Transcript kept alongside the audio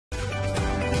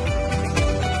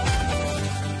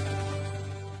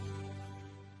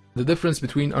the difference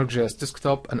between ArcGIS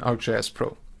Desktop and ArcGIS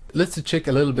Pro. Let's check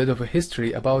a little bit of a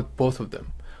history about both of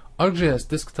them. ArcGIS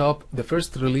Desktop, the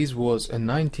first release was in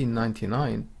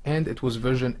 1999 and it was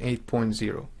version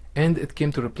 8.0, and it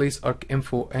came to replace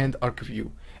ArcInfo and ArcView.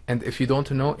 And if you don't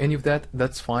know any of that,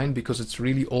 that's fine, because it's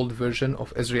really old version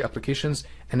of Esri applications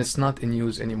and it's not in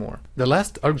use anymore. The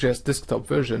last ArcGIS Desktop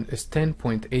version is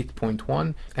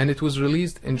 10.8.1 and it was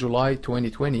released in July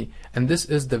 2020, and this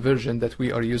is the version that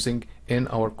we are using in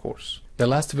our course. The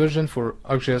last version for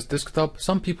ArcGIS Desktop,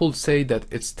 some people say that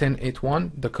it's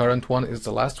 10.8.1, the current one is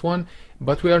the last one,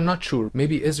 but we are not sure.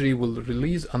 Maybe Esri will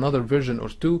release another version or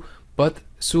two, but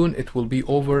soon it will be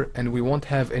over and we won't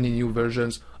have any new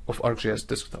versions of ArcGIS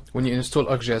Desktop. When you install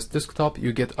ArcGIS Desktop,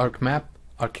 you get ArcMap,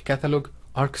 ArcCatalog,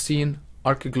 ArcScene,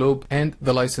 ArcGlobe, and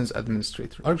the license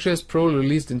administrator. ArcGIS Pro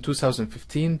released in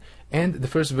 2015, and the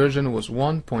first version was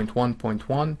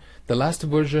 1.1.1. The last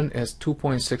version is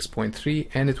 2.6.3,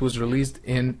 and it was released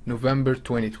in November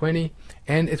 2020,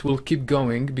 and it will keep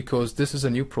going because this is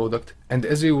a new product, and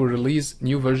Esri will release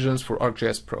new versions for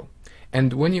ArcGIS Pro.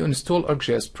 And when you install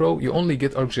ArcGIS Pro, you only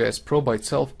get ArcGIS Pro by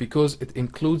itself because it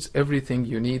includes everything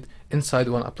you need inside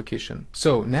one application.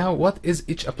 So now what is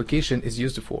each application is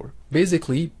used for?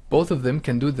 Basically, both of them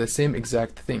can do the same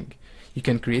exact thing. You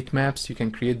can create maps, you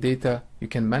can create data, you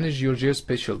can manage your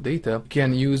geospatial data, you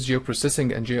can use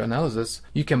geoprocessing and geoanalysis,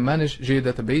 you can manage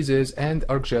geodatabases and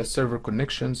ArcGIS server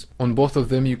connections. On both of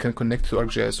them, you can connect to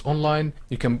ArcGIS Online,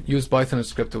 you can use Python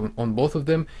script on both of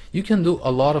them. You can do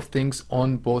a lot of things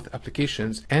on both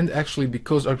applications, and actually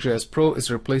because ArcGIS Pro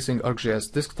is replacing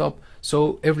ArcGIS Desktop,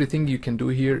 so everything you can do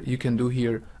here, you can do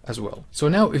here as well. So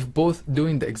now if both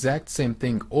doing the exact same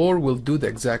thing or will do the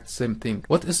exact same thing,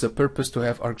 what is the purpose to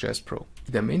have ArcGIS Pro?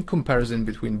 The main comparison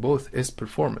between both is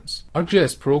performance.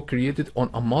 ArcGIS Pro created on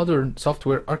a modern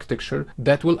software architecture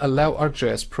that will allow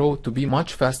ArcGIS Pro to be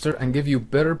much faster and give you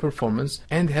better performance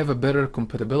and have a better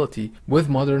compatibility with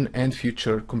modern and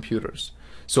future computers.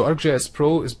 So ArcGIS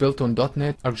Pro is built on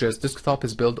 .NET, ArcGIS Desktop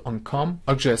is built on COM,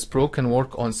 ArcGIS Pro can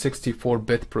work on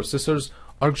 64-bit processors,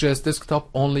 ArcGIS Desktop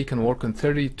only can work on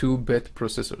 32-bit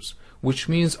processors, which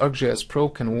means ArcGIS Pro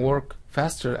can work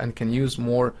faster and can use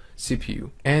more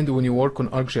CPU. And when you work on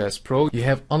ArcGIS Pro, you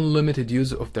have unlimited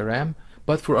use of the RAM,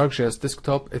 but for ArcGIS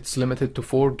Desktop, it's limited to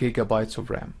 4 GB of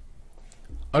RAM.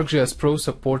 ArcGIS Pro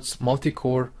supports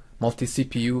multi-core,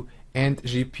 multi-CPU, and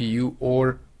GPU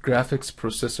or graphics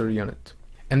processor unit.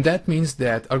 And that means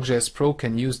that ArcGIS Pro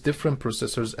can use different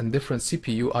processors and different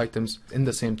CPU items in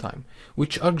the same time,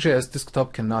 which ArcGIS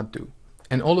Desktop cannot do.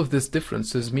 And all of these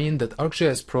differences mean that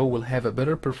ArcGIS Pro will have a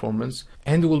better performance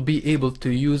and will be able to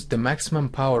use the maximum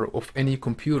power of any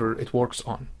computer it works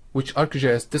on, which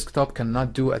ArcGIS Desktop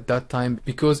cannot do at that time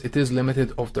because it is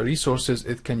limited of the resources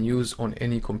it can use on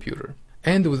any computer.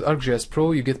 And with ArcGIS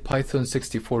Pro, you get Python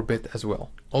 64-bit as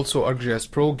well. Also, ArcGIS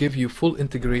Pro gives you full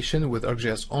integration with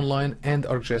ArcGIS Online and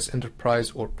ArcGIS Enterprise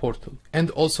or Portal.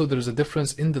 And also, there is a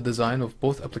difference in the design of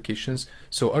both applications.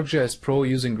 So ArcGIS Pro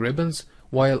using ribbons,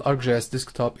 while ArcGIS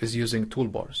Desktop is using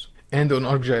toolbars. And on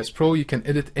ArcGIS Pro, you can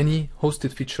edit any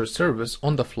hosted feature service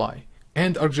on the fly.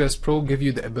 And ArcGIS Pro gives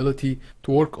you the ability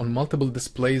to work on multiple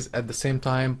displays at the same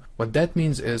time. What that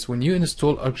means is when you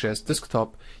install ArcGIS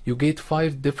Desktop, you get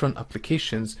 5 different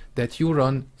applications that you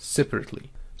run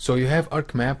separately. So you have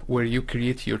ArcMap where you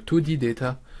create your 2D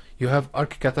data, you have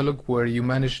ArcCatalog where you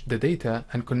manage the data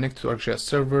and connect to ArcGIS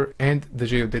server and the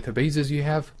geodatabases you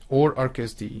have, or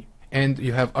ArcSDE. And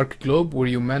you have ArcGlobe where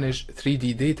you manage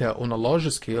 3D data on a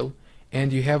larger scale,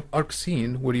 and you have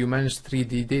ArcScene where you manage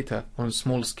 3D data on a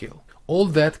small scale. All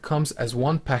that comes as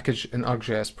one package in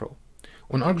ArcGIS Pro.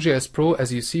 On ArcGIS Pro,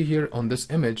 as you see here on this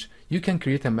image, you can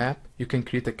create a map, you can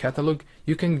create a catalog,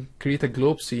 you can create a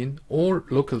globe scene or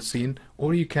local scene,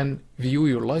 or you can view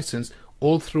your license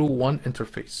all through one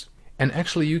interface. And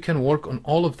actually you can work on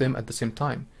all of them at the same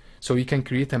time. So you can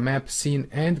create a map, scene,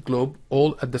 and globe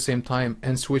all at the same time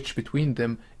and switch between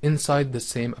them inside the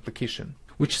same application,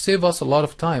 which save us a lot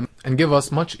of time and give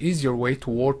us much easier way to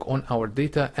work on our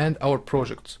data and our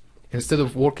projects. Instead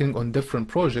of working on different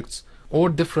projects or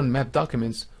different map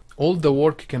documents, all the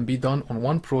work can be done on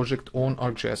one project on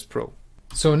ArcGIS Pro.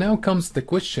 So now comes the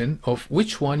question of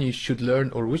which one you should learn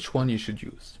or which one you should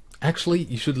use. Actually,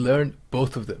 you should learn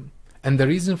both of them. And the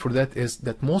reason for that is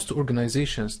that most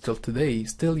organizations till today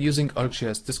still using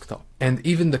ArcGIS Desktop. And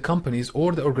even the companies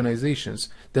or the organizations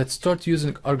that start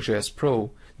using ArcGIS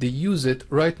Pro, they use it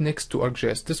right next to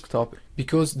ArcGIS Desktop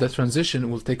because the transition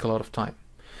will take a lot of time.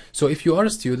 So if you are a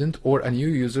student or a new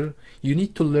user, you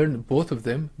need to learn both of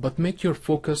them, but make your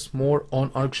focus more on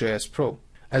ArcGIS Pro.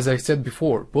 As I said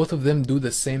before, both of them do the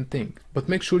same thing, but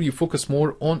make sure you focus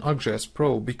more on ArcGIS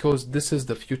Pro because this is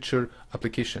the future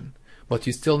application. But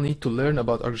you still need to learn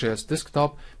about ArcGIS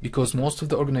Desktop because most of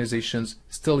the organizations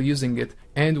still using it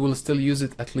and will still use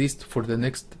it at least for the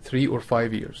next 3 or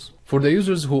 5 years. For the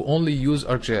users who only use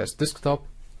ArcGIS Desktop,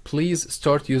 please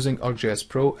start using ArcGIS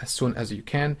Pro as soon as you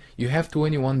can. You have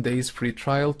 21 days free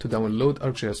trial to download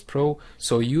ArcGIS Pro,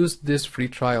 so use this free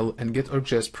trial and get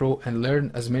ArcGIS Pro and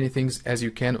learn as many things as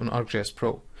you can on ArcGIS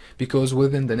Pro. Because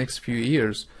within the next few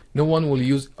years, no one will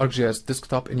use ArcGIS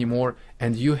Desktop anymore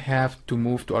and you have to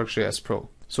move to ArcGIS Pro.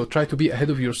 So try to be ahead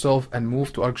of yourself and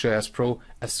move to ArcGIS Pro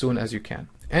as soon as you can.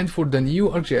 And for the new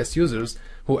ArcGIS users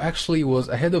who actually was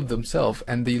ahead of themselves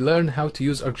and they learn how to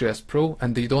use ArcGIS Pro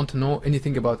and they don't know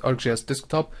anything about ArcGIS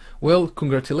Desktop, well,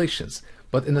 congratulations.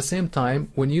 But in the same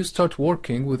time, when you start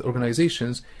working with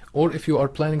organizations, or if you are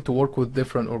planning to work with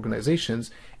different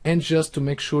organizations, and just to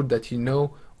make sure that you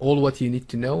know all what you need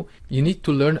to know, you need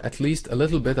to learn at least a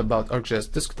little bit about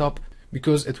ArcGIS Desktop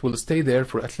because it will stay there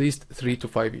for at least 3 to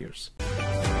 5 years.